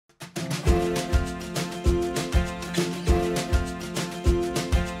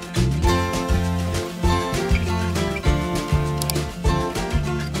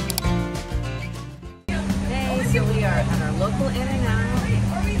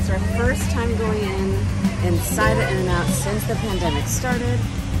our first time going inside an In-N-Out since the pandemic started.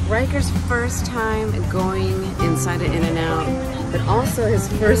 Ryker's first time going inside an In-N-Out, but also his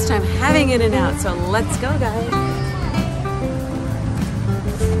first time having In-N-Out. So let's go, guys.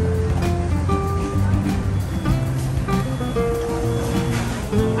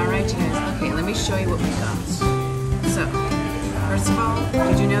 All right, you guys. Okay, let me show you what we got. So, first of all,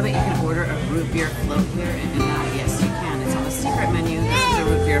 did you know that you can order a root beer float here in In-N-Out? Yes, you can. It's on the secret menu. This is a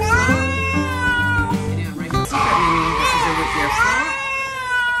root beer float. And on Ryker's secret menu, this is a root beer float.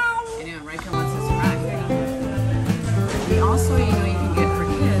 And on Ryker wants this right. We also, you know, you can get for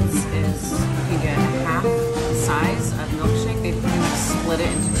kids is you can get a half size of milkshake. They pretty much split it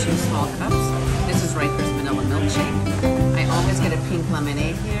into 2 small cups. This is Ryker's vanilla milkshake. I always get a pink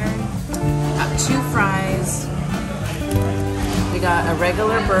lemonade here. Got 2 fries. We got a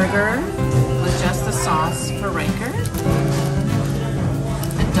regular burger with just the sauce for Ryker.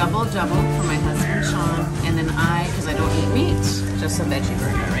 A double for my husband Sean, and then because I don't eat meat, just a veggie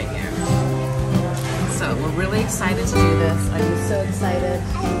burger right here. So we're really excited to do this. I'm so excited.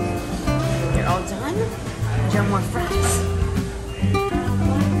 You're all done? Do you want more fries?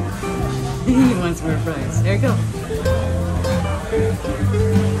 He wants more fries. There you go.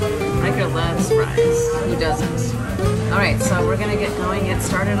 Ryker loves fries. Who doesn't? Alright, so we're gonna get going, get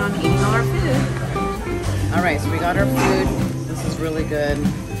started on eating all our food. Alright, so we got our food. This is really good.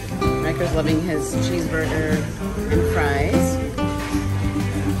 Ryker's loving his cheeseburger and fries.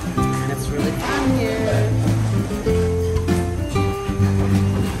 And it's really fun here.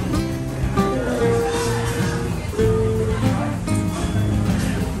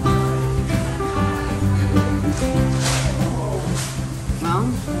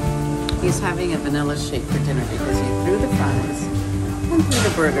 He's having a vanilla shake for dinner because he threw the fries and threw the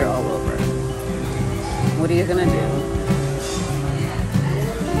burger all over. What are you gonna do?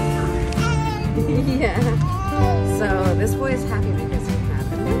 Yeah. So this boy is happy because he had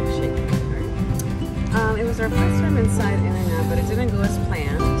a milkshake for dinner. It was our first time inside In-N-Out, but it didn't go as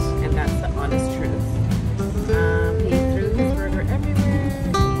planned, and that's the honest truth. He threw his burger everywhere.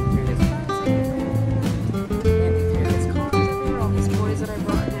 He threw his fries everywhere. And he threw his cars everywhere, all his toys that I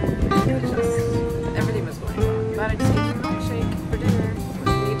brought him. Everything was going wrong. But I just ate a milkshake for dinner. What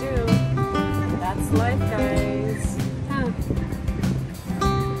can you do? That's life, guys. Huh?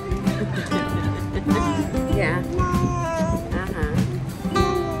 Yeah.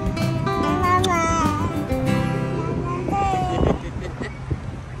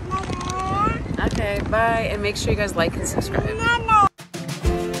 Okay, bye. And make sure you guys like and subscribe.